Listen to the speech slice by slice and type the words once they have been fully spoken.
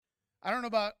I don't know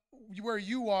about where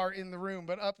you are in the room,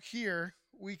 but up here,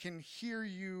 we can hear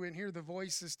you and hear the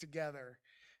voices together.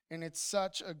 And it's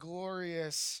such a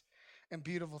glorious and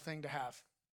beautiful thing to have.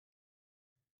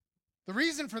 The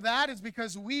reason for that is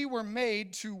because we were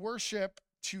made to worship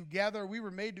together. We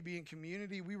were made to be in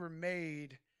community. We were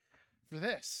made for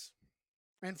this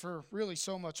and for really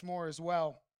so much more as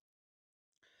well.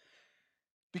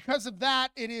 Because of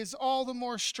that, it is all the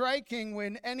more striking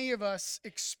when any of us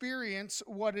experience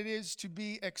what it is to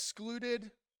be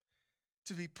excluded,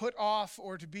 to be put off,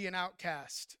 or to be an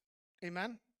outcast.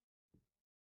 Amen?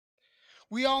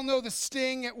 We all know the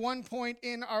sting at one point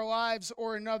in our lives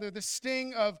or another, the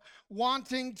sting of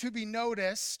wanting to be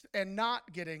noticed and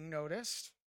not getting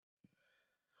noticed,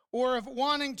 or of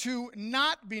wanting to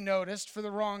not be noticed for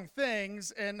the wrong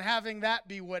things and having that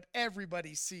be what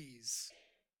everybody sees.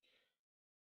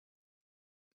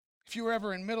 If you were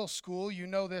ever in middle school, you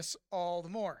know this all the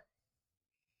more.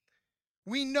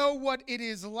 We know what it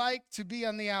is like to be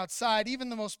on the outside. Even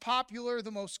the most popular,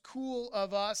 the most cool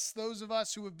of us, those of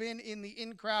us who have been in the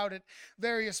in crowd at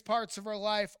various parts of our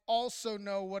life, also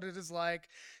know what it is like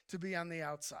to be on the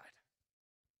outside.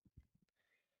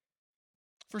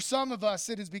 For some of us,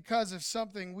 it is because of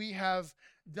something we have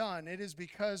done. It is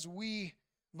because we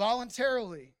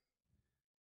voluntarily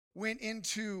went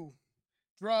into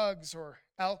drugs or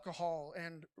alcohol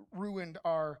and ruined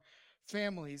our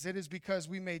families. It is because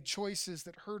we made choices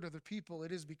that hurt other people.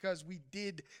 It is because we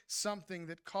did something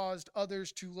that caused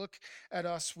others to look at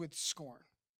us with scorn.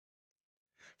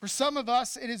 For some of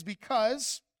us, it is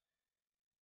because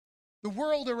the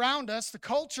world around us, the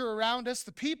culture around us,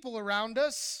 the people around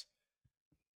us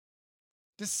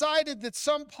decided that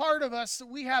some part of us that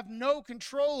we have no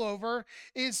control over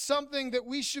is something that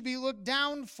we should be looked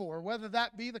down for, whether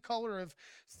that be the color of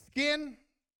skin,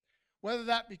 whether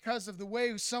that because of the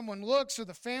way someone looks or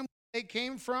the family they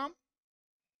came from.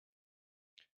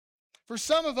 For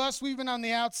some of us, we've been on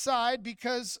the outside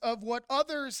because of what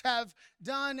others have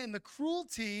done and the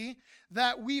cruelty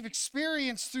that we've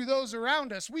experienced through those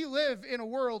around us. We live in a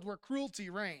world where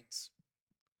cruelty reigns.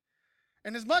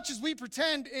 And as much as we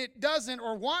pretend it doesn't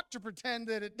or want to pretend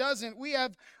that it doesn't, we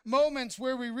have moments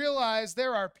where we realize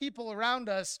there are people around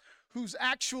us whose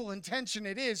actual intention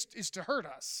it is to hurt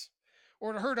us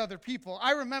or to hurt other people.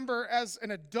 I remember as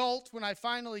an adult when I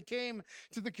finally came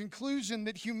to the conclusion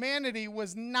that humanity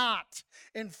was not,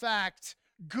 in fact,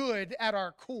 good at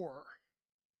our core.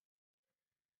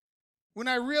 When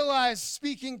I realized,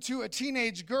 speaking to a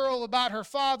teenage girl about her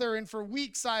father, and for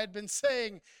weeks I had been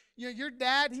saying, your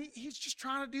dad, he's just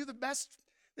trying to do the best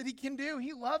that he can do.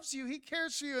 He loves you. He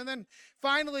cares for you. And then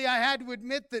finally I had to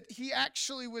admit that he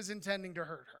actually was intending to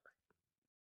hurt her.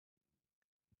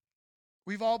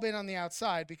 We've all been on the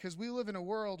outside because we live in a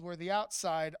world where the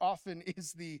outside often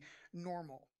is the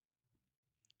normal.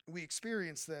 We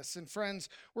experience this. And friends,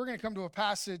 we're going to come to a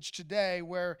passage today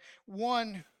where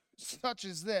one such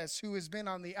as this, who has been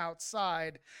on the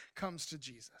outside, comes to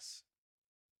Jesus.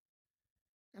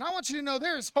 And I want you to know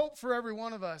there is hope for every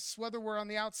one of us, whether we're on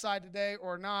the outside today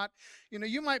or not.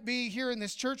 You might be here in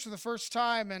this church for the first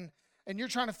time and you're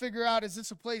trying to figure out, is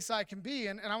this a place I can be?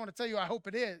 And I want to tell you, I hope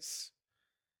it is.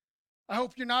 I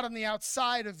hope you're not on the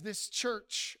outside of this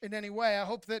church in any way. I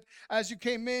hope that as you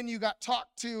came in, you got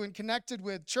talked to and connected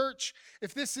with. Church,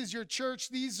 if this is your church,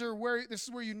 this is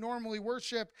where you normally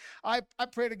worship. I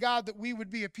pray to God that we would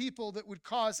be a people that would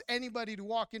cause anybody to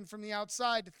walk in from the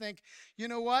outside to think, you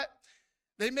know what?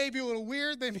 They may be a little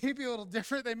weird. They may be a little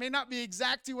different. They may not be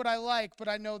exactly what I like, but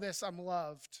I know this, I'm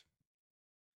loved.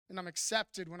 And I'm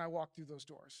accepted when I walk through those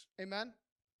doors. Amen?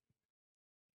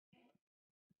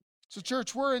 So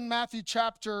church, we're in Matthew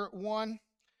chapter 1.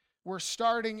 We're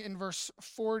starting in verse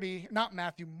 40, not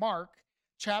Matthew, Mark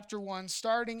chapter 1,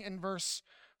 starting in verse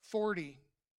 40.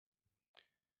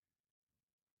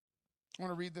 I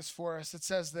want to read this for us. It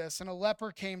says this, "And a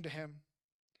leper came to him,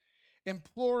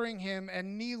 imploring him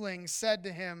and kneeling, said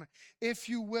to him, 'If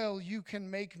you will, you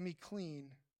can make me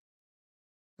clean.'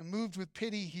 And moved with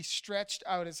pity, he stretched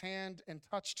out his hand and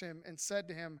touched him and said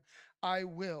to him, 'I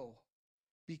will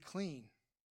be clean.'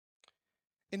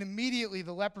 And immediately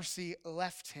the leprosy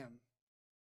left him,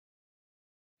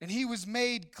 and he was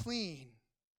made clean.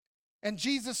 And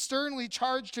Jesus sternly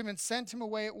charged him and sent him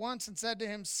away at once and said to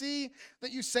him, 'See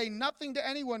that you say nothing to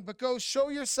anyone, but go show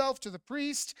yourself to the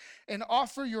priest and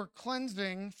offer your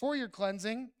cleansing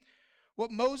what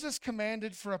Moses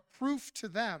commanded for a proof to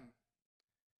them.'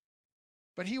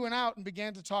 But he went out and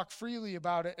began to talk freely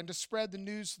about it and to spread the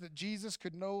news so that Jesus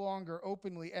could no longer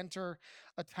openly enter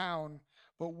a town,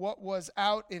 but what was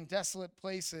out in desolate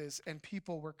places, and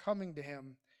people were coming to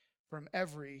him from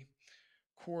every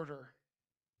quarter."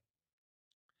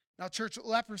 Now, church,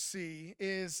 leprosy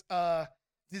is a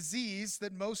disease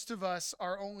that most of us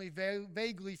are only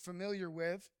vaguely familiar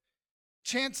with.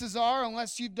 Chances are,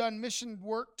 unless you've done mission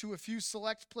work to a few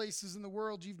select places in the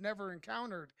world, you've never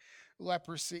encountered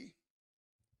leprosy.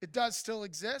 It does still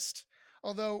exist,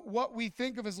 although what we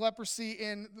think of as leprosy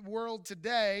in the world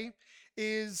today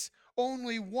is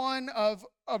only one of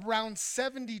around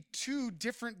 72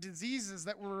 different diseases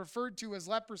that were referred to as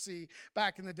leprosy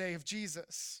back in the day of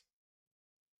Jesus.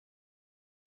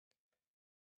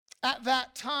 At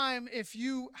that time, if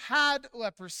you had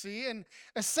leprosy, and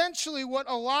essentially what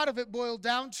a lot of it boiled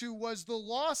down to was the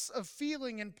loss of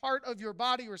feeling in part of your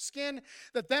body or skin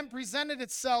that then presented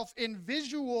itself in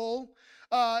visual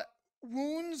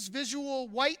wounds, visual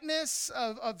whiteness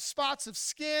of spots of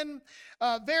skin,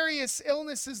 various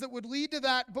illnesses that would lead to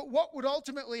that. But what would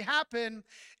ultimately happen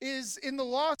is in the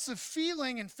loss of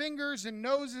feeling in fingers and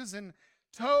noses and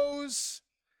toes,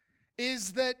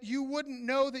 is that you wouldn't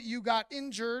know that you got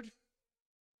injured.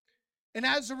 And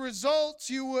as a result,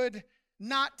 you would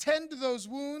not tend to those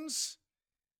wounds.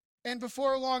 And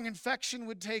before long, infection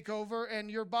would take over and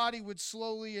your body would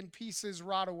slowly in pieces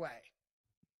rot away.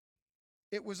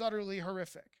 It was utterly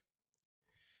horrific.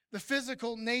 The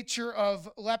physical nature of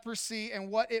leprosy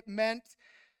and what it meant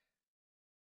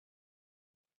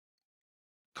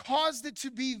caused it to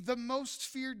be the most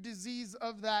feared disease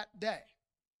of that day.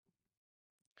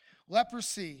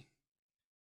 Leprosy,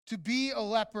 to be a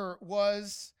leper,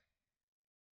 was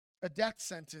a death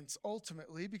sentence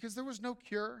ultimately, because there was no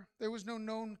cure, there was no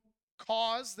known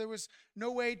cause, there was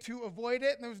no way to avoid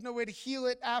it, and there was no way to heal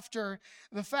it after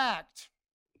the fact.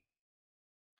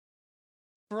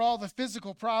 For all the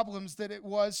physical problems that it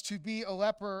was to be a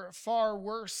leper, far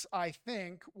worse, I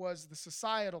think, was the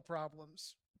societal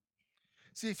problems.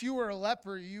 See, if you were a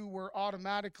leper, you were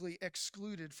automatically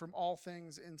excluded from all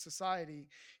things in society.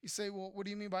 You say, well, what do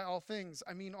you mean by all things?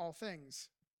 I mean all things.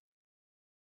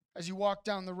 As you walk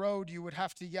down the road, you would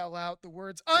have to yell out the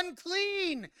words,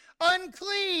 unclean,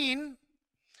 unclean.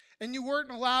 And you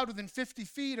weren't allowed within 50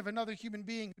 feet of another human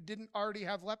being who didn't already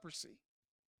have leprosy.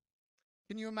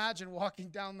 Can you imagine walking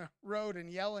down the road and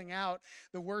yelling out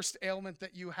the worst ailment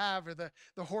that you have or the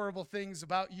horrible things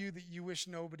about you that you wish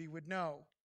nobody would know?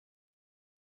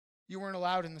 You weren't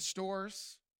allowed in the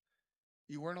stores.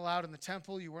 You weren't allowed in the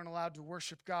temple. You weren't allowed to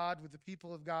worship God with the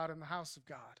people of God in the house of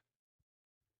God.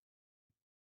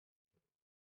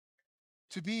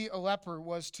 To be a leper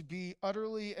was to be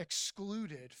utterly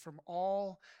excluded from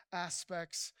all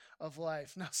aspects of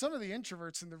life. Now, some of the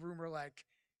introverts in the room are like,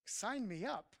 sign me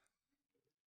up.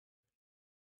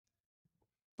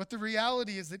 But the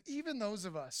reality is that even those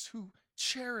of us who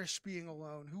cherish being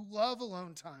alone, who love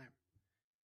alone time,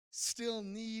 still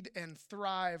need and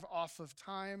thrive off of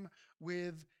time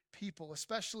with people,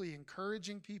 especially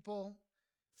encouraging people,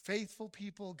 faithful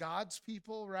people, God's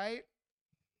people, right?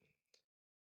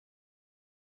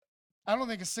 I don't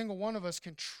think a single one of us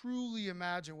can truly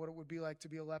imagine what it would be like to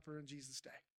be a leper in Jesus'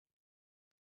 day.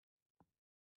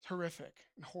 It's horrific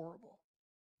and horrible.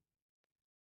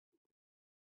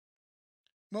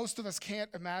 Most of us can't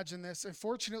imagine this, and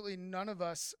fortunately, none of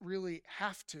us really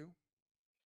have to.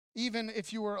 Even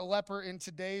if you were a leper in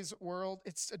today's world,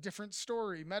 it's a different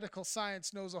story. Medical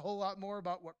science knows a whole lot more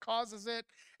about what causes it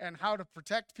and how to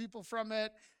protect people from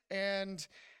it. And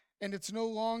it's no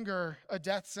longer a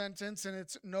death sentence, and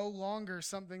it's no longer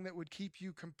something that would keep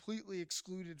you completely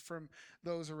excluded from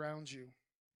those around you.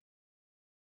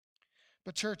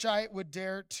 But church, I would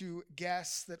dare to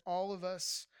guess that all of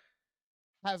us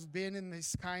have been in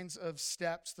these kinds of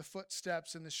steps, the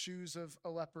footsteps in the shoes of a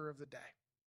leper of the day.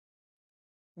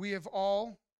 We have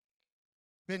all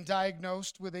been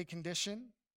diagnosed with a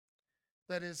condition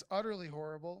that is utterly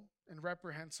horrible and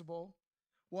reprehensible,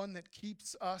 one that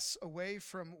keeps us away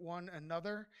from one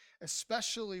another,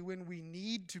 especially when we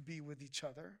need to be with each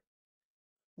other,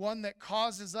 one that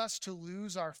causes us to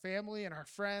lose our family and our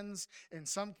friends, in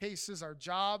some cases our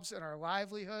jobs and our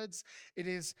livelihoods. It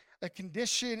is a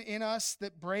condition in us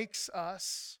that breaks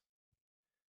us,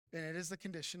 and it is the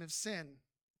condition of sin.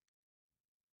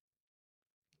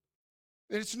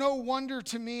 It's no wonder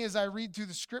to me as I read through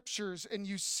the scriptures and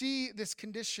you see this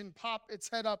condition pop its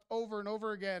head up over and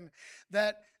over again,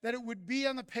 that it would be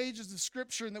on the pages of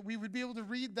scripture and that we would be able to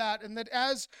read that, and that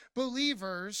as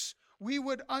believers, we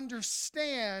would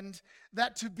understand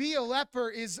that to be a leper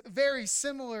is very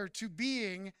similar to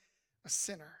being a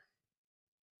sinner.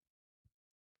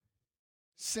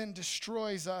 Sin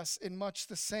destroys us in much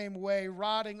the same way,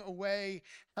 rotting away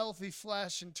healthy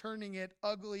flesh and turning it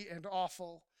ugly and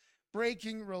awful,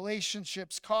 breaking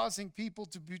relationships, causing people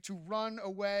to run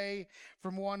away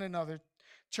from one another.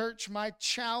 Church, my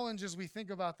challenge as we think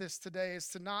about this today is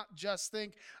to not just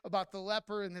think about the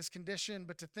leper in this condition,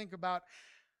 but to think about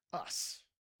us.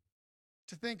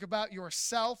 To think about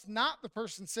yourself, not the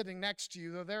person sitting next to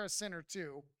you, though they're a sinner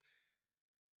too.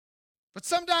 But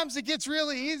sometimes it gets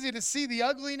really easy to see the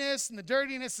ugliness and the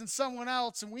dirtiness in someone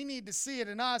else, and we need to see it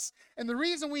in us. And the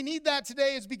reason we need that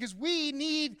today is because we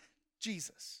need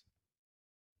Jesus.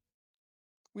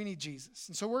 We need Jesus.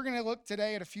 And so we're going to look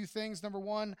today at a few things. Number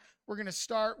one, we're going to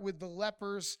start with the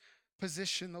leper's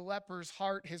position, the leper's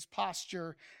heart, his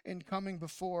posture in coming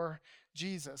before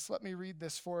Jesus. Let me read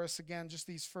this for us again, just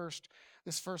this first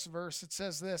verse. It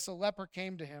says this: a leper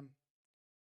came to him,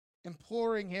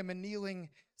 imploring him and kneeling,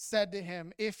 said to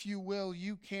him, "If you will,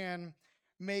 you can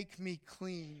make me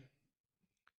clean."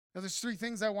 Now, there's three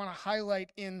things I want to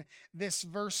highlight in this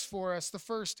verse for us. The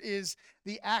first is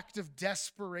the act of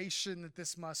desperation that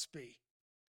this must be.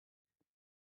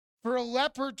 For a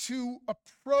leper to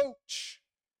approach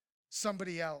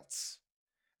somebody else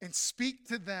and speak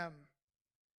to them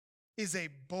is a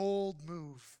bold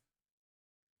move.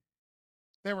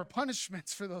 There were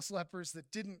punishments for those lepers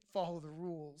that didn't follow the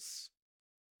rules.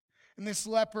 And this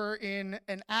leper, in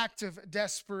an act of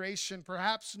desperation,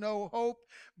 perhaps no hope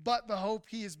but the hope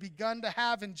he has begun to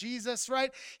have in Jesus,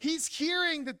 right? He's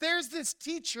hearing that there's this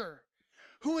teacher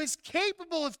who is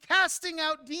capable of casting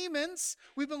out demons.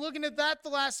 We've been looking at that the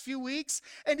last few weeks,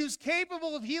 and who's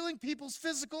capable of healing people's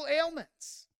physical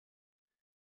ailments.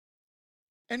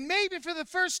 And maybe for the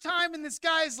first time in this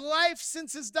guy's life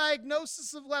since his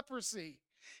diagnosis of leprosy,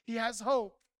 he has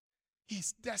hope.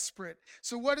 He's desperate.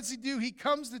 So what does he do? He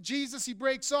comes to Jesus. He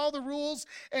breaks all the rules,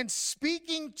 and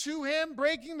speaking to him,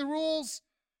 breaking the rules,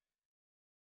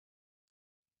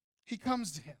 he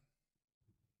comes to him.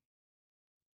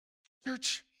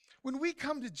 Church, when we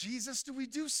come to Jesus, do we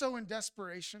do so in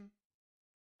desperation?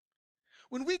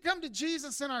 When we come to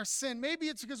Jesus in our sin, maybe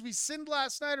it's because we sinned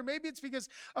last night, or maybe it's because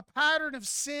a pattern of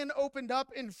sin opened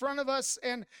up in front of us,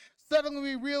 and suddenly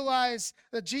we realize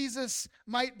that Jesus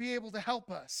might be able to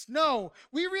help us. No,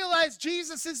 we realize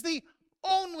Jesus is the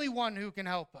only one who can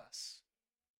help us.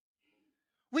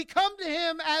 We come to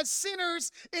him as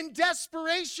sinners in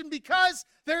desperation because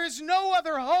there is no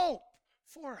other hope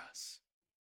for us.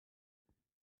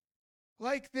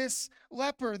 Like this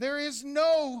leper, there is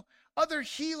no other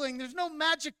healing. There's no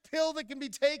magic pill that can be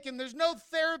taken. There's no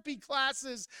therapy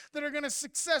classes that are going to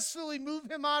successfully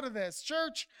move him out of this.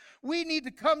 Church, we need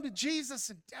to come to Jesus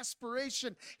in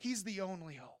desperation. He's the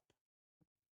only hope.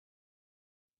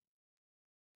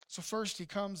 So first he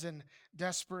comes in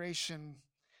desperation,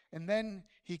 and then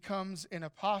he comes in a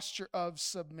posture of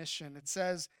submission. It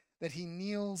says that he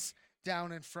kneels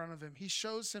down in front of him. He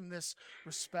shows him this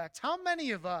respect. How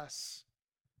many of us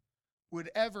would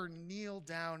ever kneel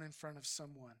down in front of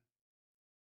someone?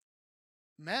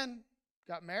 Men,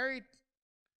 got married.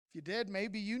 If you did,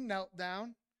 maybe you knelt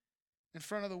down in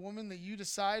front of the woman that you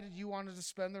decided you wanted to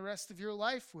spend the rest of your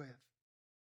life with.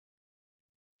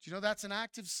 Do you know that's an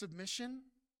act of submission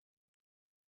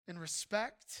and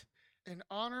respect and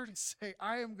honor, to say,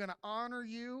 I am going to honor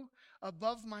you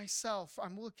above myself.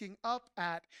 I'm looking up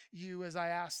at you as I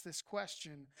ask this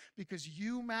question because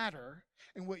you matter,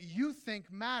 and what you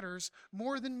think matters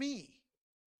more than me.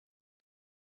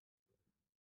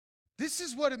 This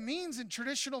is what it means in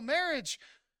traditional marriage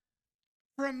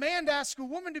for a man to ask a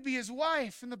woman to be his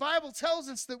wife. And the Bible tells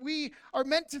us that we are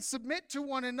meant to submit to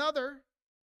one another,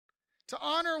 to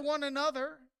honor one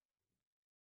another.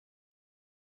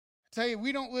 I tell you,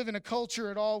 we don't live in a culture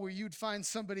at all where you'd find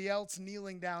somebody else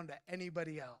kneeling down to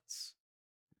anybody else.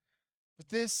 But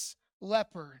this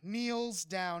leper kneels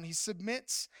down. He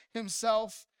submits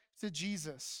himself to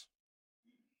Jesus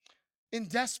in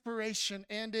desperation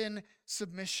and in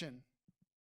submission.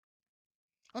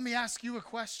 Let me ask you a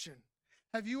question.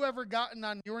 Have you ever gotten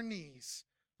on your knees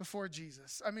before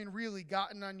Jesus? I mean, really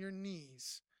gotten on your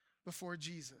knees before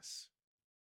Jesus?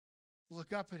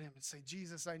 Look up at him and say,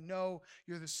 Jesus, I know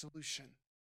you're the solution.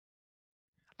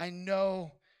 I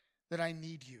know that I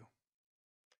need you.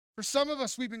 For some of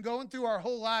us, we've been going through our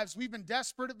whole lives. We've been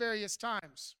desperate at various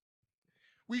times.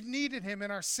 We've needed him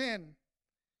in our sin.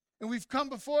 And we've come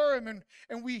before him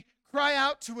and we cry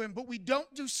out to him, but we don't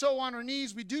do so on our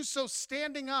knees. We do so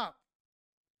standing up.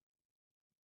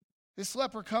 This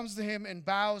leper comes to him and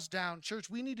bows down. Church,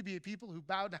 we need to be a people who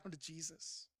bow down to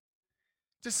Jesus,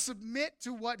 to submit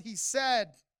to what he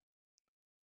said.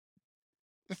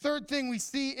 The third thing we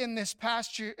see in this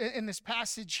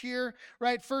passage here,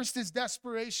 right? First is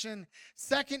desperation.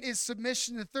 Second is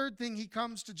submission. The third thing he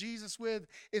comes to Jesus with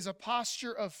is a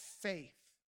posture of faith.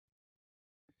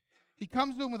 He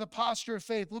comes to him with a posture of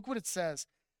faith. Look what it says.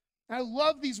 And I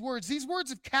love these words. These words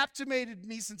have captivated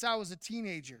me since I was a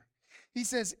teenager. He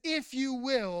says, if you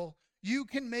will, you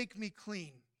can make me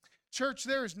clean. Church,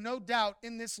 there is no doubt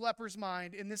in this leper's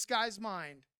mind, in this guy's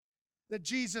mind, that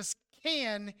Jesus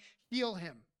can heal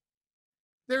him.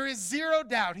 There is zero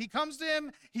doubt. He comes to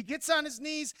him, he gets on his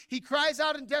knees, he cries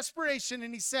out in desperation,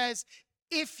 and he says,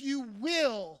 if you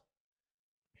will,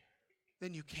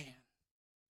 then you can.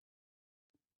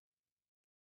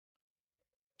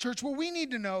 Church, what we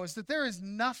need to know is that there is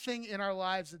nothing in our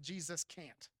lives that Jesus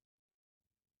can't.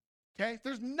 Okay?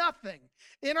 There's nothing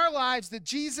in our lives that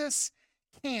Jesus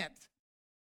can't.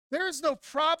 There is no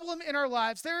problem in our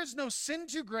lives. There is no sin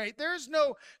too great. There is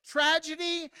no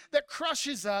tragedy that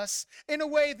crushes us in a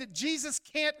way that Jesus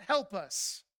can't help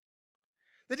us,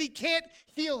 that he can't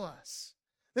heal us,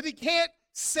 that he can't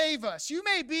save us. You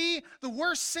may be the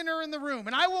worst sinner in the room,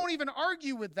 and I won't even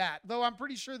argue with that, though I'm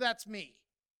pretty sure that's me.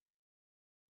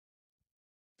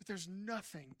 But there's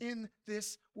nothing in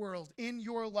this world, in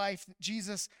your life, that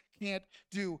Jesus can't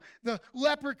do. The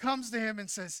leper comes to him and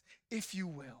says, if you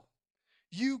will,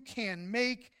 you can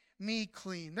make me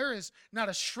clean. There is not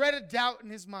a shred of doubt in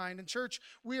his mind. In church,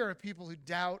 we are a people who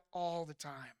doubt all the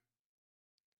time.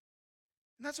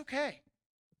 And that's okay.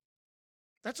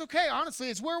 That's okay, honestly.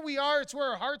 It's where we are. It's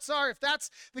where our hearts are. If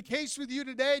that's the case with you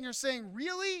today and you're saying,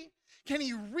 really? Can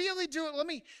he really do it? Let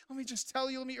me just tell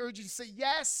you, let me urge you to say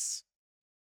yes.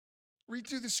 Read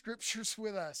through the scriptures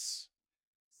with us.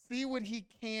 See what he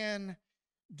can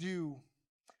do.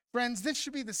 Friends, this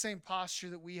should be the same posture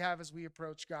that we have as we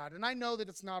approach God. And I know that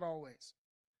it's not always.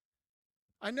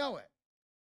 I know it.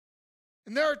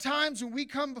 And there are times when we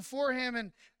come before him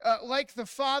and like the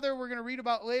father we're going to read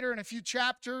about later in a few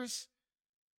chapters,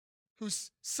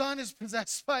 whose son is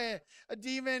possessed by a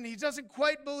demon. He doesn't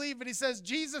quite believe, but he says,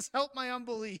 Jesus, help my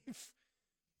unbelief.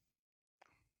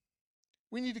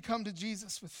 We need to come to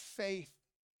Jesus with faith,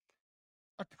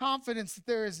 a confidence that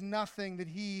there is nothing that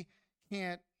he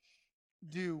can't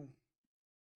do.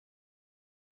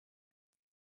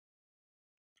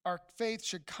 Our faith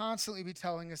should constantly be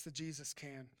telling us that Jesus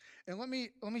can. And let me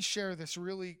share this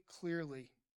really clearly.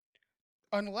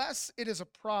 Unless it is a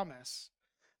promise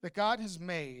that God has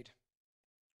made,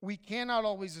 we cannot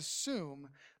always assume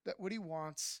that what he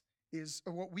wants is,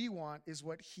 or what we want is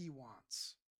what he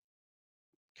wants.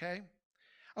 Okay?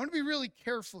 I want to be really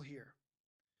careful here,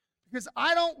 because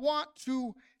I don't want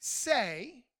to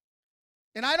say,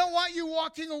 and I don't want you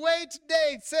walking away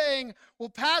today saying, well,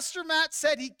 Pastor Matt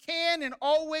said he can and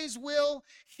always will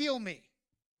heal me.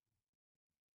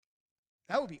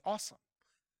 That would be awesome.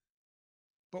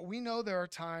 But we know there are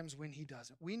times when he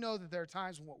doesn't. We know that there are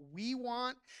times when what we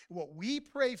want, what we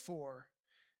pray for,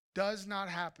 does not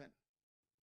happen.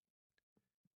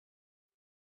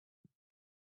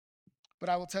 But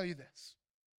I will tell you this.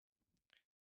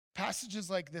 Passages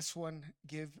like this one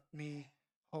give me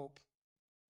hope.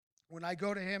 When I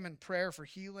go to him in prayer for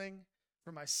healing,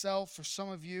 for myself, for some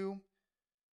of you,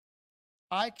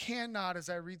 I cannot, as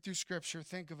I read through Scripture,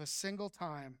 think of a single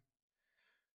time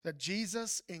that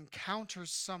Jesus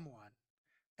encounters someone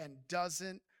and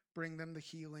doesn't bring them the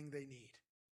healing they need.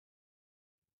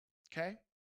 Okay?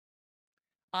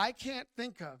 I can't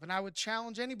think of, and I would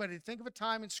challenge anybody to think of a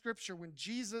time in Scripture when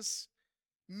Jesus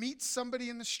meets somebody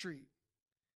in the street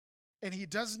and he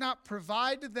does not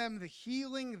provide to them the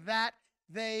healing that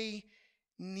they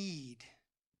need.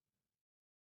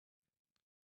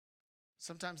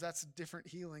 Sometimes that's a different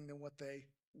healing than what they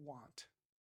want.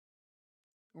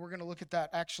 We're going to look at that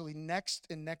actually next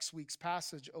in next week's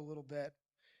passage a little bit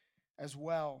as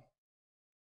well.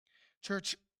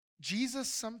 Church, Jesus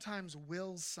sometimes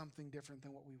wills something different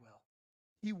than what we will.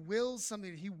 He wills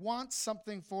something. He wants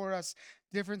something for us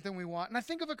different than we want. And I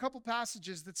think of a couple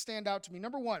passages that stand out to me.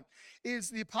 Number one is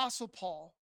the Apostle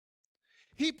Paul.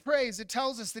 He prays, it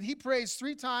tells us that he prays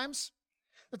 3 times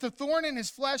that the thorn in his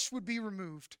flesh would be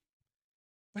removed.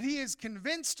 But he is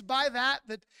convinced by that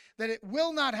it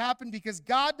will not happen because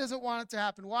God doesn't want it to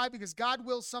happen. Why? Because God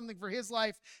wills something for his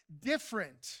life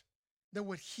different than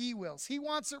what he wills. He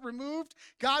wants it removed.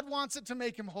 God wants it to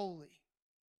make him holy.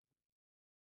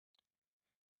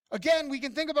 Again, we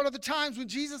can think about other times when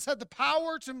Jesus had the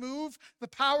power to move, the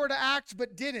power to act,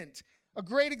 but didn't. A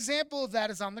great example of that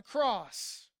is on the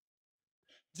cross.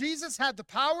 Jesus had the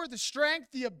power, the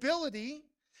strength, the ability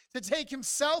to take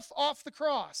himself off the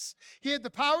cross. He had the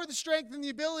power, the strength, and the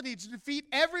ability to defeat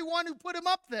everyone who put him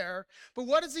up there. But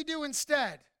what does he do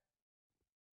instead?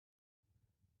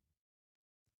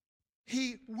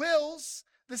 He wills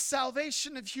the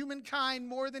salvation of humankind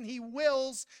more than he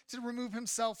wills to remove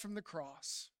himself from the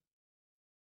cross.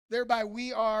 Thereby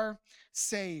we are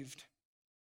saved.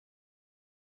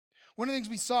 One of the things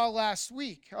we saw last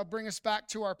week, I'll bring us back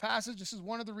to our passage. This is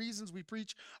one of the reasons we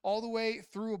preach all the way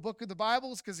through a book of the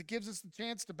Bible, is because it gives us the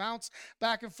chance to bounce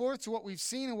back and forth to what we've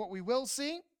seen and what we will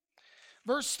see.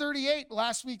 Verse 38,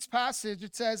 last week's passage,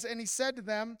 it says, "And he said to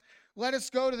them, let us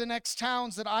go to the next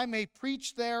towns that I may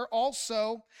preach there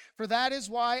also, for that is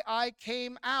why I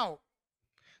came out."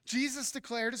 Jesus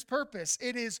declared his purpose.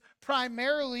 It is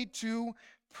primarily to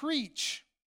preach.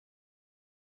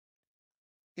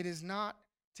 It is not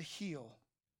to heal.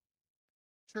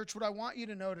 Church, what I want you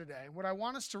to know today, what I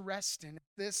want us to rest in, is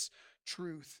this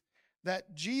truth,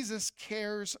 that Jesus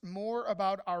cares more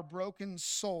about our broken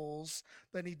souls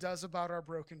than he does about our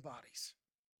broken bodies.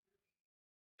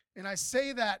 And I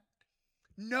say that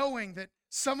knowing that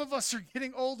some of us are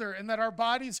getting older and that our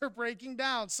bodies are breaking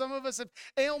down. Some of us have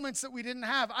ailments that we didn't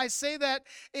have. I say that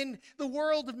in the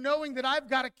world of knowing that I've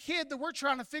got a kid that we're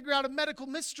trying to figure out a medical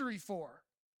mystery for,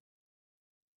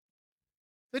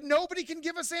 that nobody can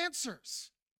give us answers.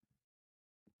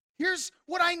 Here's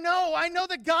what I know. I know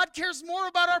that God cares more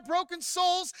about our broken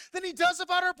souls than he does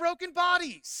about our broken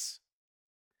bodies.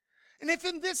 And if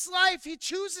in this life he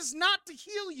chooses not to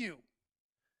heal you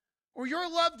or your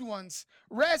loved ones,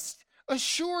 rest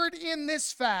assured in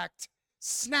this fact: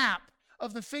 snap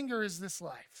of the finger is this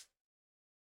life.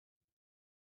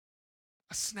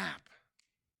 A snap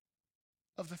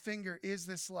of the finger is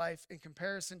this life in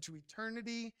comparison to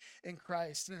eternity in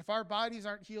Christ. And if our bodies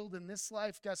aren't healed in this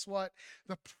life, guess what?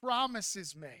 The promise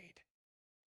is made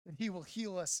that he will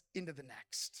heal us into the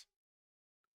next.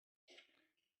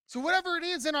 So whatever it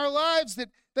is in our lives that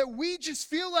we just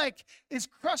feel like is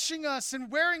crushing us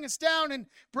and wearing us down and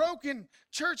broken,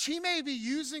 church, he may be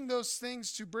using those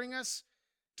things to bring us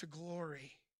to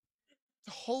glory, to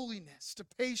holiness, to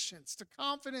patience, to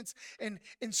confidence, and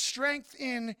strength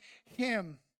in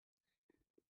him.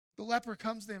 The leper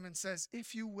comes to him and says,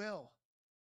 "If you will,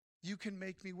 you can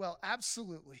make me well."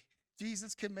 Absolutely.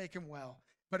 Jesus can make him well.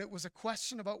 But it was a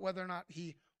question about whether or not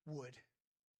he would.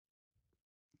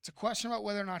 It's a question about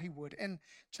whether or not he would. And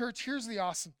church, here's the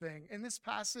awesome thing. In this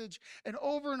passage, and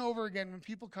over again, when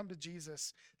people come to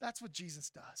Jesus, that's what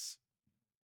Jesus does.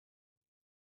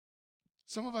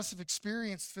 Some of us have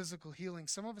experienced physical healing.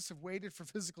 Some of us have waited for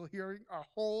physical healing our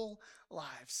whole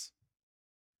lives.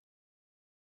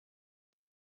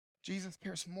 Jesus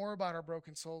cares more about our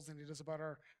broken souls than he does about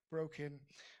our broken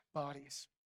bodies.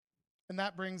 And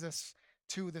that brings us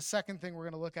to the second thing we're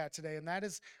going to look at today, and that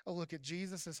is a look at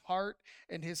Jesus' heart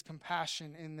and his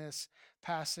compassion in this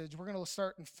passage. We're going to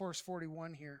start in verse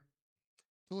 41 here.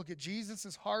 To look at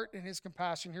Jesus' heart and his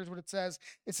compassion, here's what it says.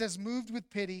 It says, "Moved with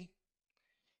pity,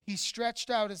 he stretched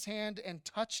out his hand and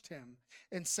touched him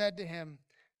and said to him,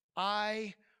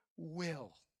 I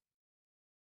will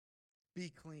be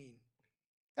clean."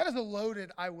 That is a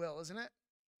loaded "I will," isn't it?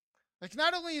 Like,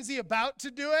 not only is he about to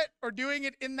do it or doing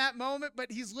it in that moment,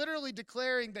 but he's literally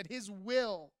declaring that his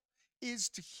will is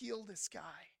to heal this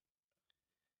guy.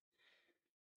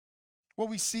 What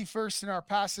we see first in our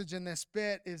passage in this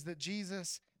bit is that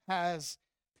Jesus has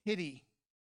pity.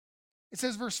 It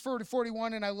says, verse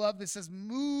 41, and I love this, says,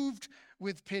 "moved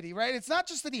with pity," right? It's not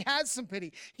just that he has some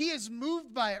pity. He is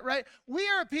moved by it, right? We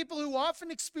are a people who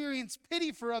often experience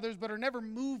pity for others, but are never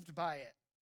moved by it.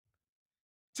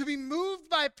 To be moved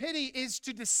by pity is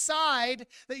to decide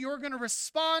that you're going to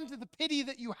respond to the pity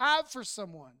that you have for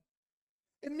someone.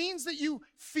 It means that you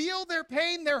feel their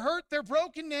pain, their hurt, their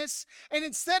brokenness, and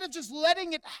instead of just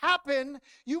letting it happen,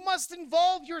 you must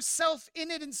involve yourself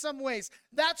in it in some ways.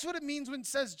 That's what it means when it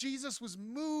says Jesus was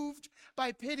moved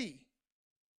by pity.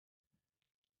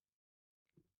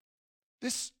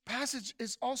 This passage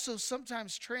is also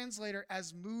sometimes translated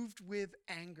as moved with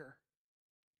anger.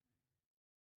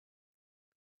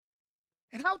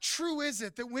 And how true is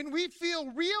it that when we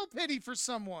feel real pity for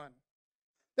someone,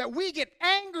 that we get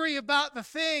angry about the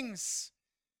things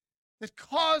that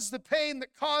cause the pain,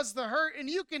 that cause the hurt? And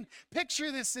you can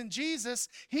picture this in Jesus.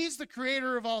 He's the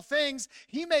creator of all things.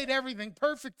 He made everything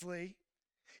perfectly.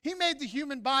 He made the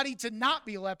human body to not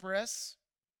be leprous.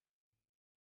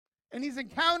 And he's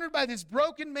encountered by this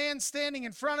broken man standing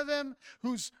in front of him,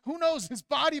 who knows, his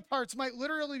body parts might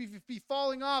literally be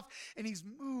falling off, and he's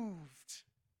moved.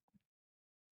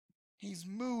 He's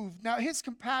moved. Now, his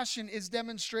compassion is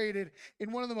demonstrated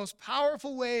in one of the most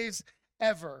powerful ways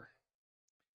ever.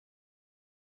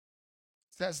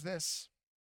 It says this.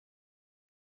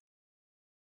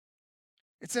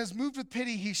 It says, "Moved with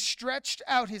pity, he stretched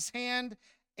out his hand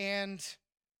and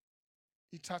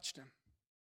he touched him."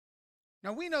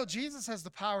 Now, we know Jesus has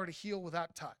the power to heal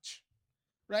without touch,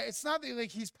 right? It's not that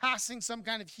like he's passing some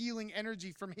kind of healing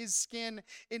energy from his skin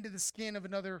into the skin of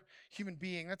another human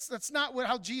being. That's not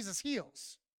how Jesus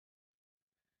heals.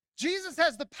 Jesus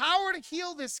has the power to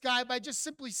heal this guy by just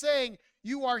simply saying,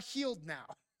 "You are healed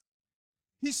now."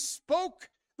 He spoke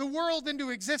the world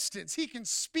into existence. He can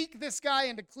speak this guy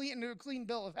into a clean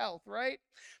bill of health, right?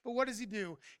 But what does he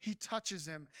do? He touches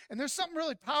him. And there's something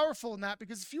really powerful in that,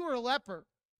 because if you were a leper,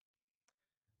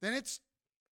 then it's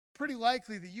pretty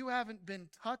likely that you haven't been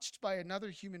touched by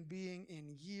another human being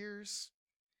in years,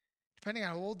 depending on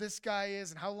how old this guy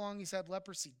is and how long he's had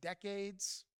leprosy,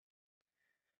 decades.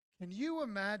 Can you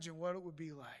imagine what it would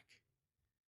be like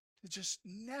to just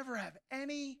never have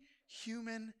any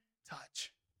human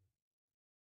touch?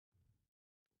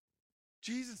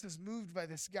 Jesus is moved by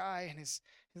this guy and his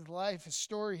life, his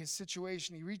story, his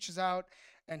situation. He reaches out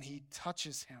and he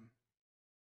touches him.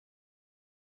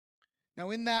 Now,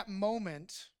 in that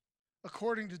moment,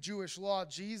 according to Jewish law,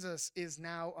 Jesus is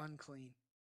now unclean.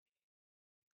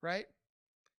 Right?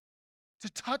 To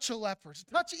touch a leper, to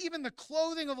touch even the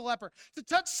clothing of a leper, to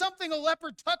touch something a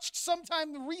leper touched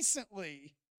sometime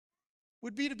recently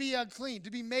would be to be unclean, to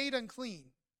be made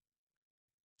unclean.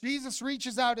 Jesus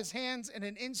reaches out his hands in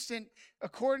an instant.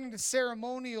 According to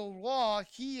ceremonial law,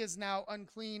 he is now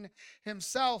unclean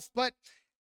himself. But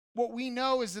what we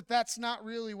know is that that's not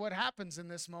really what happens in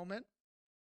this moment.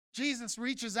 Jesus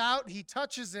reaches out, he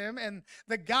touches him, and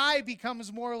the guy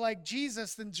becomes more like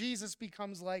Jesus than Jesus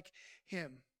becomes like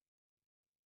him.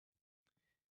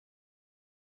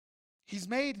 He's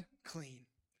made clean.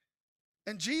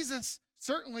 And Jesus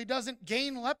certainly doesn't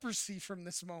gain leprosy from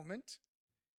this moment.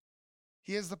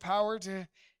 He has the power to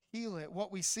heal it.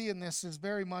 What we see in this is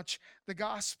very much the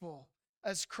gospel,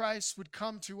 as Christ would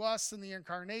come to us in the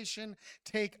incarnation,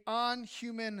 take on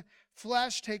human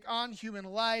flesh, take on human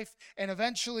life, and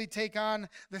eventually take on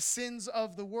the sins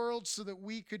of the world so that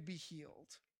we could be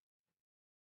healed.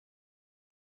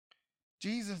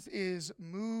 Jesus is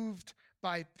moved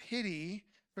by pity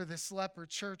for this leper.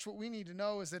 Church, what we need to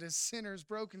know is that as sinners,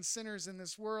 broken sinners in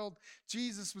this world,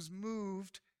 Jesus was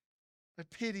moved by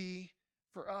pity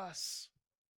for us.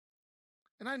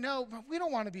 And I know, but we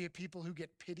don't want to be a people who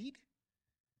get pitied.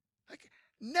 Like,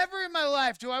 never in my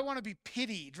life do I want to be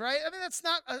pitied, right? I mean, that's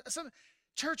not some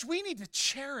church. We need to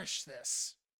cherish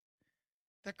this,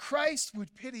 that Christ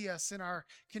would pity us in our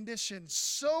condition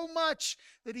so much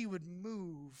that he would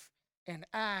move and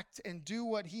act and do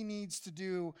what he needs to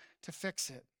do to fix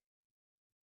it.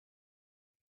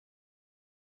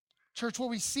 Church, what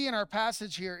we see in our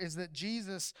passage here is that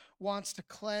Jesus wants to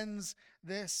cleanse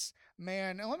this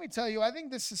man. And let me tell you, I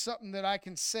think this is something that I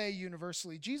can say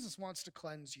universally. Jesus wants to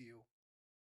cleanse you.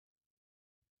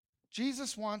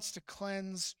 Jesus wants to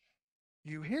cleanse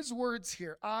you. His words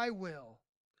here, "I will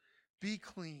be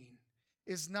clean,"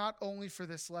 is not only for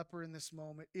this leper in this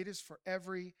moment, it is for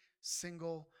every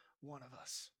single one of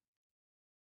us.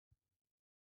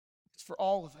 It's for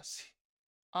all of us.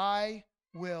 I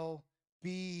will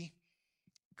be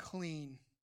clean.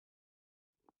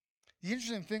 The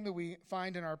interesting thing that we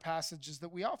find in our passage is that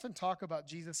we often talk about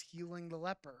Jesus healing the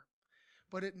leper,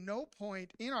 but at no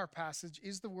point in our passage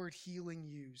is the word healing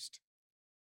used.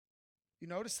 You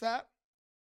notice that?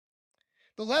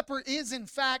 The leper is in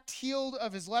fact healed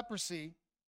of his leprosy.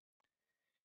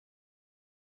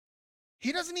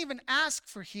 He doesn't even ask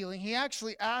for healing. He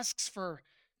actually asks for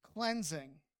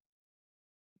cleansing.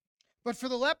 But for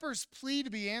the leper's plea to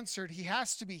be answered, he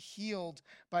has to be healed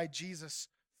by Jesus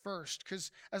first.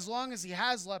 Because as long as he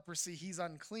has leprosy, he's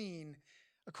unclean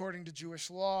according to Jewish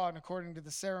law and according to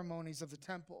the ceremonies of the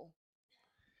temple.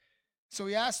 So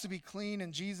he has to be clean,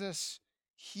 and Jesus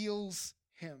heals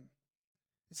him.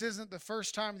 This isn't the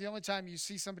first time, the only time you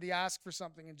see somebody ask for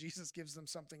something and Jesus gives them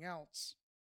something else.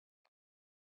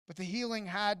 But the healing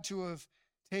had to have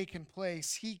taken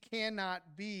place. He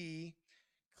cannot be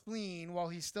clean while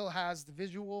he still has the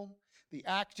visual, the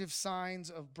active signs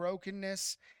of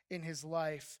brokenness in his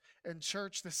life. And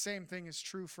church, the same thing is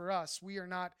true for us. We are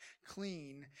not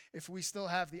clean if we still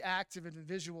have the active and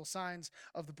visual signs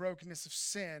of the brokenness of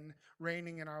sin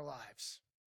reigning in our lives.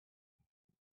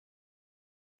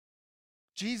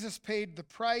 Jesus paid the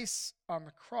price on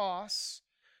the cross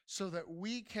so that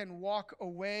we can walk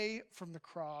away from the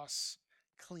cross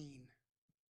clean.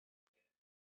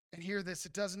 And hear this,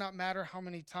 it does not matter how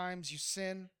many times you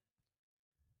sin.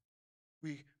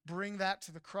 We bring that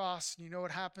to the cross, and you know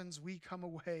what happens? We come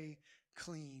away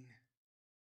clean.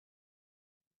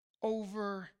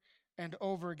 Over and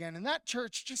over again. And that,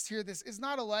 church, just hear this, is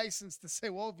not a license to say,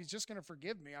 well, if he's just going to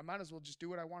forgive me, I might as well just do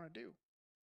what I want to do.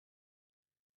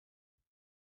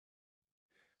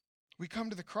 We come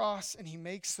to the cross and he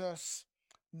makes us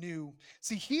new.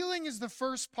 See, healing is the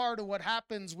first part of what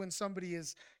happens when somebody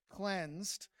is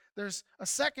cleansed. There's a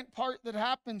second part that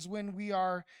happens when we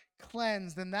are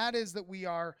cleansed, and that is that we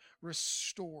are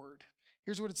restored.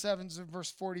 Here's what it says in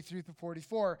verse 43 through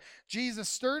 44. Jesus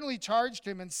sternly charged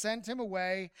him and sent him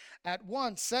away at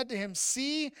once, said to him,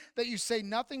 "See that you say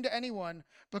nothing to anyone,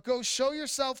 but go show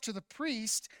yourself to the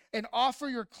priest and offer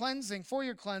your cleansing,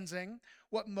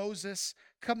 what Moses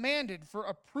commanded for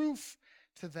a proof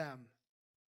to them."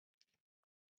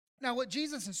 Now, what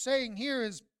Jesus is saying here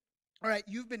is, all right,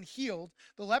 you've been healed.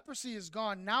 The leprosy is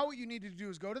gone. Now what you need to do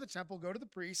is go to the temple, go to the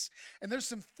priest, and there's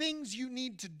some things you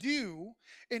need to do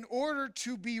in order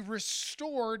to be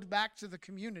restored back to the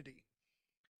community.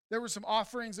 There were some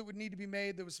offerings that would need to be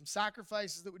made. There was some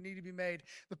sacrifices that would need to be made.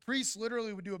 The priest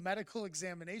literally would do a medical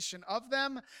examination of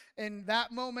them. In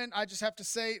that moment, I just have to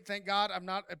say, thank God I'm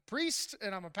not a priest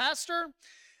and I'm a pastor.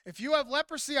 If you have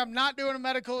leprosy, I'm not doing a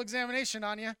medical examination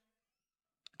on you.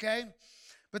 Okay?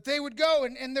 But they would go,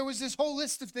 and there was this whole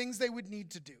list of things they would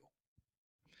need to do.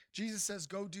 Jesus says,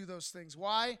 go do those things.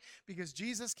 Why? Because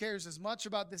Jesus cares as much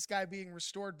about this guy being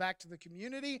restored back to the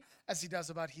community as he does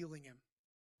about healing him.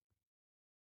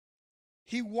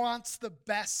 He wants the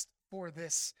best for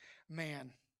this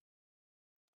man.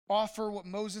 Offer what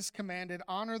Moses commanded,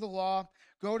 honor the law,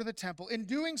 go to the temple. In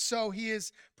doing so, he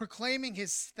is proclaiming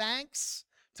his thanks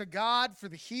to God for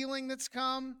the healing that's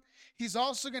come. He's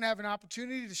also going to have an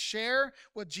opportunity to share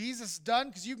what Jesus done,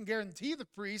 because you can guarantee the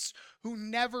priests who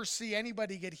never see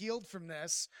anybody get healed from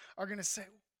this are going to say,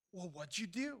 well, what'd you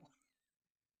do?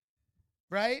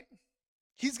 Right?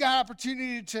 He's got an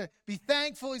opportunity to be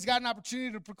thankful. He's got an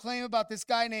opportunity to proclaim about this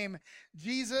guy named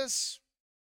Jesus.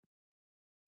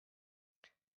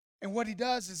 And what he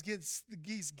does is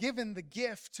he's given the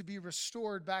gift to be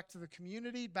restored back to the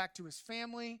community, back to his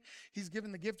family. He's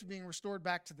given the gift of being restored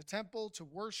back to the temple, to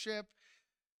worship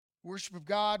of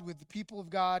God with the people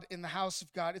of God in the house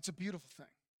of God. It's a beautiful thing.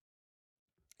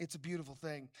 It's a beautiful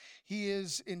thing. He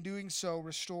is, in doing so,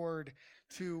 restored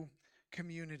to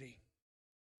community.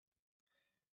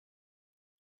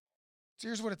 So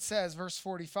here's what it says, verse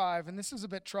 45, and this is a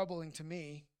bit troubling to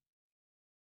me.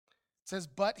 It says,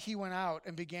 but he went out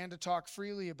and began to talk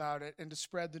freely about it and to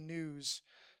spread the news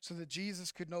so that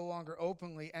Jesus could no longer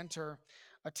openly enter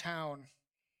a town.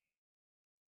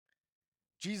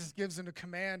 Jesus gives him a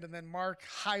command, and then Mark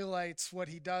highlights what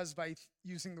he does by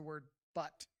using the word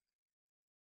but.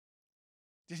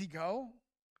 Did he go?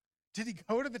 Did he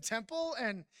go to the temple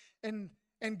and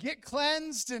get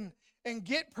cleansed and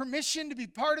get permission to be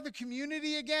part of the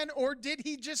community again? Or did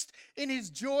he just, in his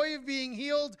joy of being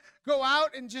healed, go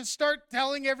out and just start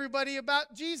telling everybody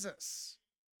about Jesus?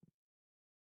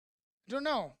 I don't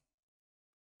know.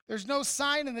 There's no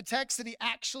sign in the text that he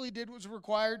actually did what was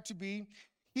required to be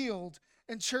healed.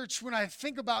 And church, when I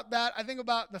think about that, I think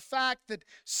about the fact that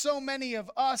so many of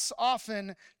us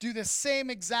often do the same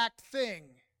exact thing.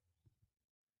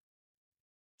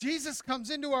 Jesus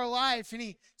comes into our life and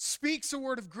he speaks a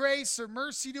word of grace or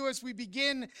mercy to us. We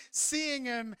begin seeing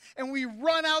him and we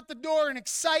run out the door in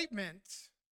excitement.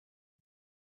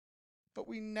 But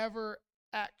we never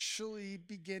actually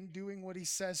begin doing what he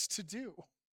says to do.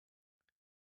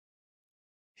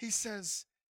 He says,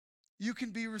 you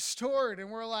can be restored. And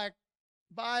we're like,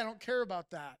 bye, I don't care about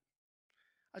that.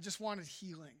 I just wanted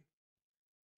healing.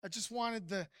 I just wanted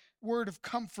the word of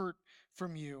comfort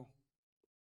from you.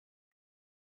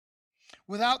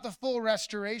 Without the full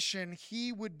restoration,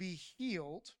 he would be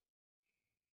healed,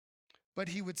 but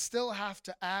he would still have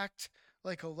to act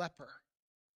like a leper.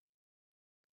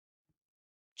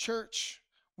 Church,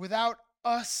 without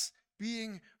us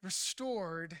being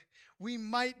restored, we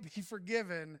might be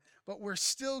forgiven, but we're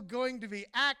still going to be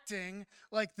acting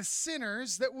like the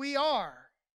sinners that we are.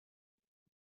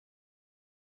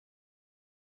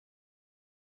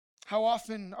 How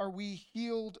often are we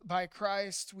healed by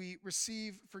Christ? We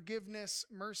receive forgiveness,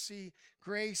 mercy,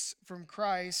 grace from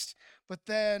Christ, but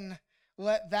then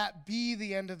let that be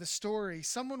the end of the story.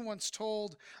 Someone once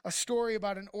told a story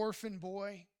about an orphan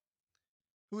boy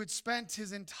who had spent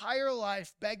his entire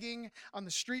life begging on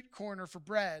the street corner for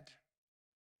bread.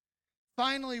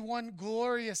 Finally, one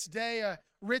glorious day, a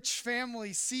rich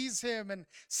family sees him and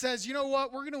says, you know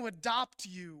what, we're going to adopt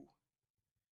you.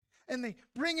 And they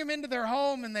bring him into their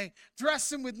home and they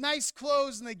dress him with nice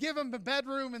clothes and they give him a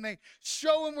bedroom and they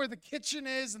show him where the kitchen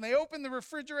is and they open the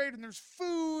refrigerator and there's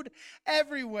food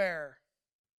everywhere.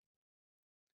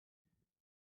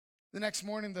 The next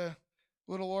morning, the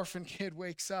little orphan kid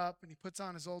wakes up and he puts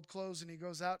on his old clothes and he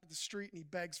goes out to the street and he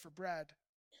begs for bread.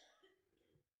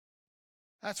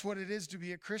 That's what it is to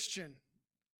be a Christian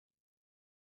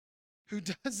who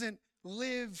doesn't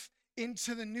live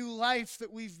into the new life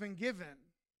that we've been given.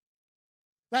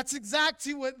 That's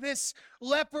exactly what this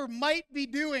leper might be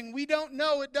doing. We don't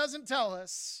know. It doesn't tell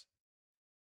us.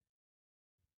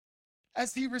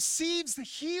 as he receives the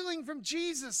healing from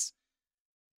Jesus,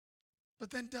 but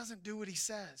then doesn't do what he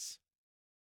says.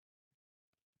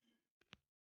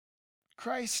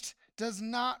 Christ does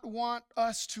not want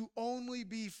us to only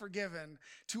be forgiven,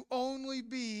 to only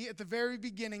be at the very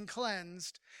beginning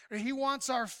cleansed. He wants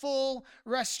our full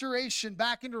restoration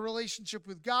back into relationship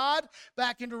with God,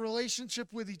 back into relationship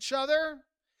with each other,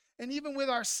 and even with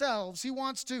ourselves. He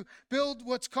wants to build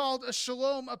what's called a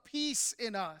shalom, a peace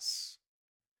in us.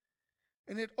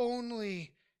 And it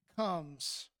only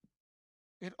comes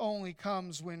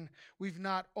when we've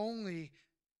not only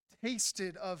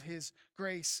tasted of his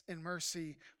grace and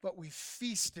mercy, but we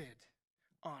feasted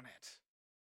on it.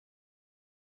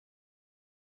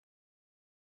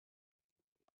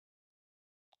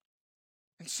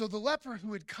 And so the leper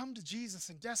who had come to Jesus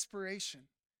in desperation,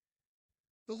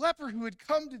 the leper who had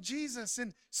come to Jesus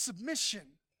in submission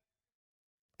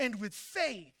and with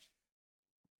faith,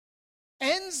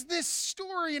 ends this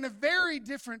story in a very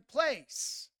different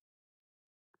place.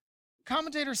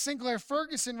 Commentator Sinclair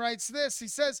Ferguson writes this. He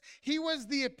says, he was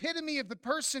the epitome of the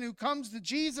person who comes to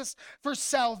Jesus for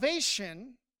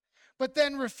salvation, but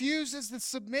then refuses to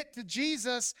submit to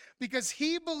Jesus because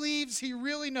he believes he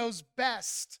really knows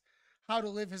best how to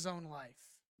live his own life.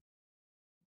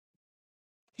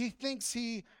 He thinks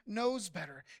he knows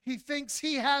better. He thinks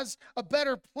he has a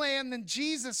better plan than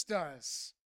Jesus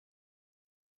does.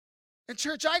 And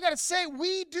church, I got to say,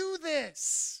 we do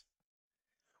this.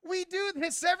 We do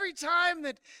this every time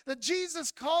that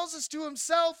Jesus calls us to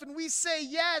himself and we say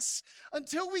yes,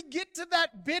 until we get to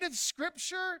that bit of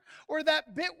scripture or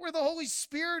that bit where the Holy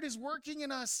Spirit is working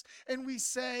in us and we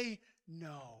say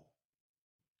no.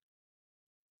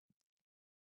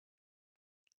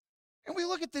 And we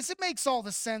look at this, it makes all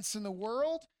the sense in the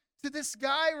world to this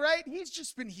guy, right? He's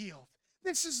just been healed.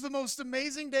 This is the most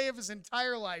amazing day of his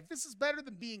entire life. This is better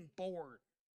than being bored.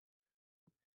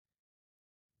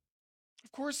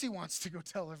 Of course he wants to go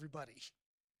tell everybody.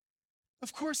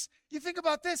 Of course, you think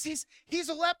about this, he's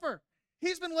a leper.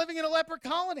 He's been living in a leper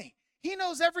colony. He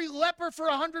knows every leper for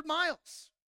 100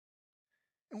 miles.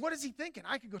 And what is he thinking?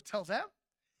 I could go tell them.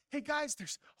 Hey guys,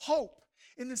 there's hope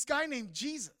in this guy named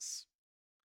Jesus.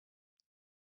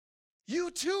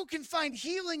 You too can find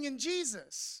healing in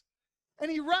Jesus.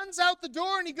 And he runs out the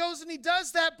door and he goes and he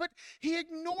does that, but he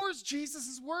ignores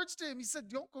Jesus' words to him. He said,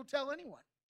 don't go tell anyone.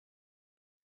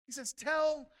 He says,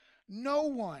 tell no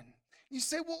one. You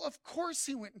say, well, of course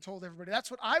he went and told everybody. That's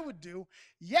what I would do.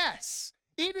 Yes,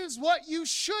 it is what you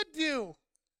should do.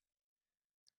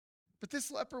 But this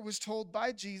leper was told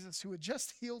by Jesus, who had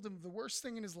just healed him of the worst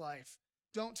thing in his life,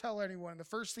 don't tell anyone. The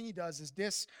first thing he does is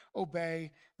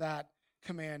disobey that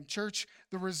command. Church,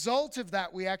 the result of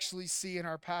that we actually see in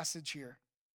our passage here.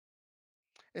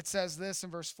 It says this in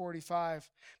verse 45.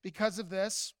 Because of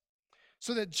this,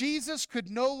 so that Jesus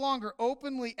could no longer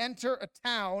openly enter a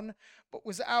town, but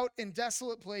was out in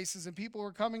desolate places, and people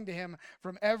were coming to him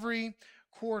from every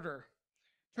quarter.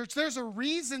 Church, there's a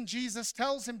reason Jesus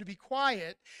tells him to be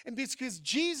quiet, and it's because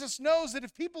Jesus knows that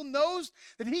if people knows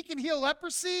that he can heal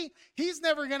leprosy, he's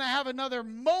never going to have another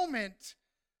moment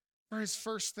for his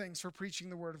first things, for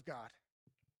preaching the word of God.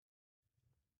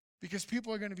 Because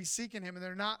people are going to be seeking him, and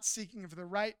they're not seeking him for the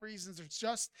right reasons. They're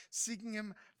just seeking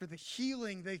him for the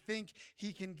healing they think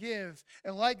he can give.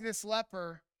 And like this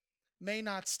leper, may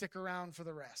not stick around for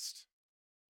the rest.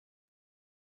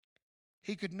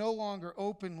 He could no longer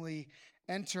openly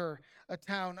enter a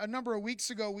town. A number of weeks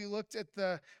ago, we looked at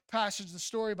the passage, the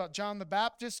story about John the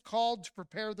Baptist called to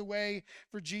prepare the way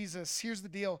for Jesus. Here's the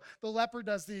deal. The leper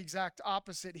does the exact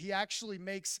opposite. He actually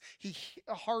makes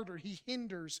harder. He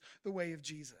hinders the way of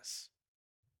Jesus.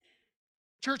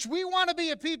 Church, we want to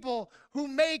be a people who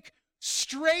make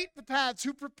straight the paths,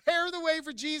 who prepare the way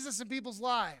for Jesus in people's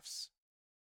lives.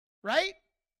 Right?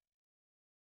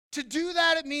 To do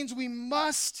that, it means we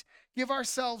must give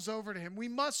ourselves over to him. We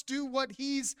must do what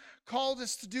he's called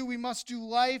us to do. We must do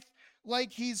life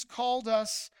like he's called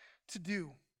us to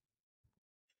do.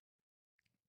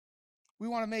 We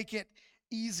want to make it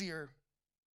easier.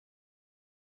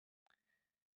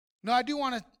 Now, I do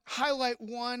want to highlight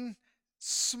one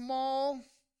small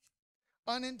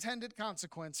unintended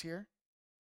consequence here.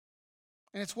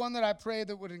 And it's one that I pray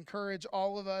that would encourage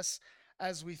all of us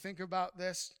as we think about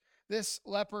this. This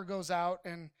leper goes out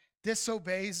and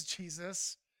disobeys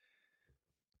Jesus.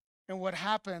 And what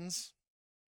happens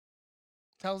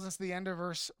tells us the end of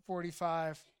verse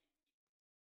 45.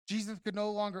 Jesus could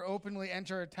no longer openly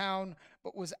enter a town,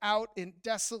 but was out in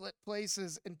desolate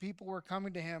places, and people were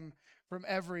coming to him from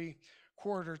every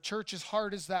quarter. Church, as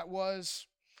hard as that was,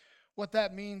 what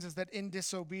that means is that in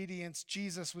disobedience,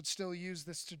 Jesus would still use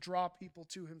this to draw people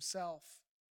to himself.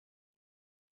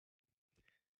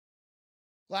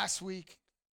 Last week,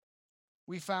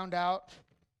 we found out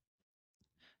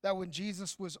that when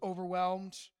Jesus was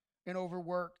overwhelmed and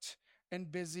overworked and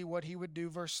busy, what he would do.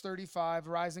 Verse 35,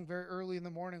 rising very early in the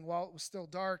morning while it was still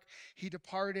dark, he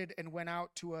departed and went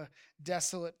out to a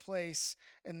desolate place,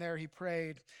 and there he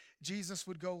prayed. Jesus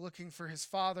would go looking for his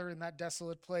Father in that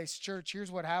desolate place. Church,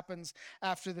 here's what happens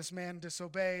after this man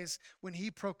disobeys. When he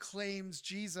proclaims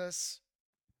Jesus,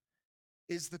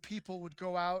 is the people would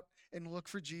go out and look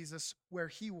for Jesus where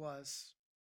he was.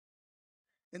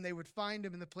 And they would find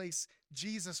him in the place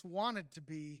Jesus wanted to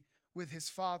be, with his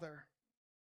Father.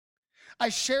 I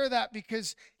share that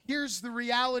because here's the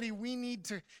reality we need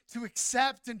to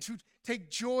accept and to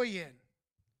take joy in.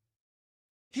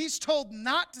 He's told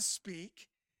not to speak,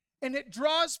 and it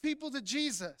draws people to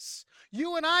Jesus.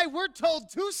 You and I, we're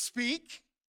told to speak.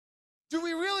 Do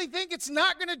we really think it's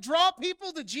not going to draw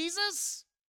people to Jesus?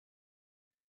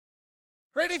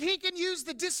 Right? If he can use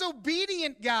the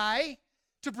disobedient guy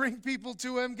to bring people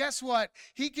to him, guess what?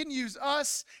 He can use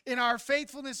us in our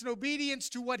faithfulness and obedience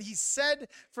to what he said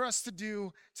for us to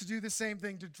do the same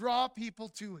thing, to draw people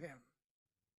to him.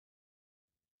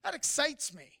 That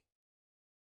excites me.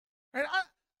 Right?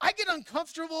 I get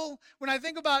uncomfortable when I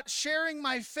think about sharing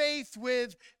my faith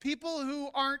with people who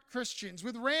aren't Christians,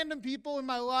 with random people in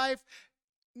my life.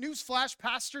 Newsflash,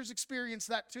 pastors experience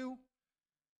that too.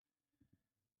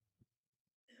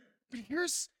 But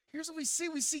here's what we see.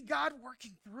 We see God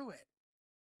working through it.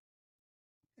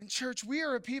 In church, we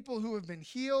are a people who have been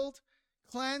healed,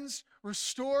 cleansed,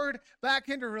 restored back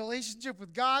into a relationship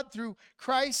with God through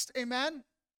Christ. Amen?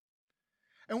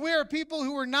 And we are people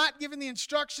who are not given the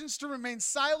instructions to remain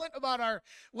silent about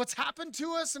what's happened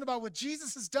to us and about what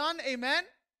Jesus has done. Amen?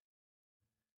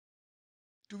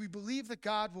 Do we believe that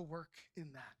God will work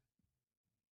in that?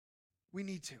 We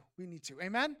need to. We need to.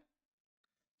 Amen?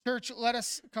 Church, let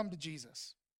us come to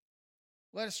Jesus.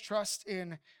 Let us trust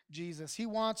in Jesus. He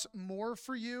wants more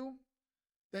for you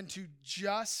than to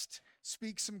just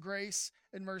speak some grace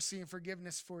and mercy and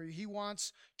forgiveness for you. He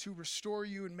wants to restore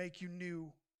you and make you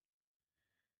new.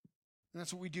 And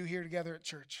that's what we do here together at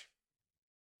church.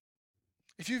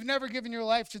 If you've never given your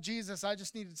life to Jesus, I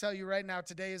just need to tell you right now,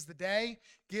 today is the day.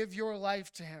 Give your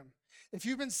life to him. If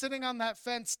you've been sitting on that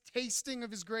fence tasting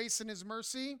of his grace and his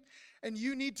mercy, and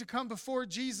you need to come before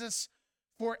Jesus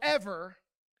forever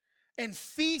and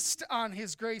feast on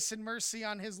his grace and mercy,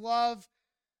 on his love,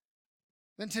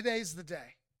 then today's the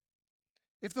day.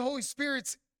 If the Holy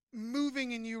Spirit's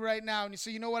moving in you right now, and you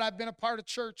say, you know what, I've been a part of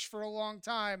church for a long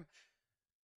time,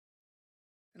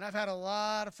 and I've had a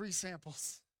lot of free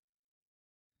samples.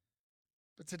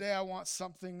 But today I want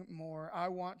something more. I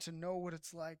want to know what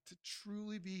it's like to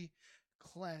truly be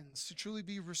cleansed, to truly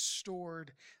be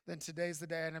restored. Then today's the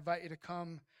day. I invite you to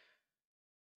come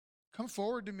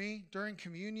forward to me during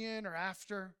communion or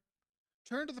after.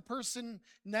 Turn to the person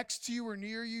next to you or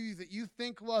near you that you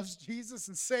think loves Jesus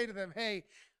and say to them, hey,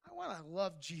 I want to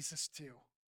love Jesus too.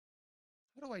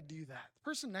 How do I do that? The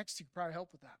person next to you could probably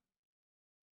help with that.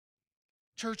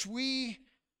 Church, we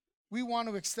want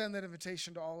to extend that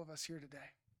invitation to all of us here today.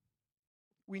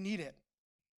 We need it.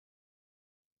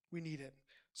 We need it.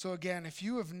 So again, if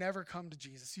you have never come to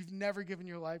Jesus, you've never given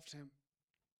your life to him,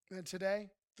 then today,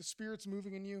 the Spirit's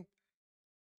moving in you,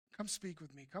 come speak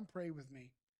with me. Come pray with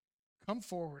me. Come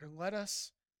forward and let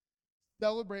us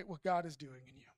celebrate what God is doing in you.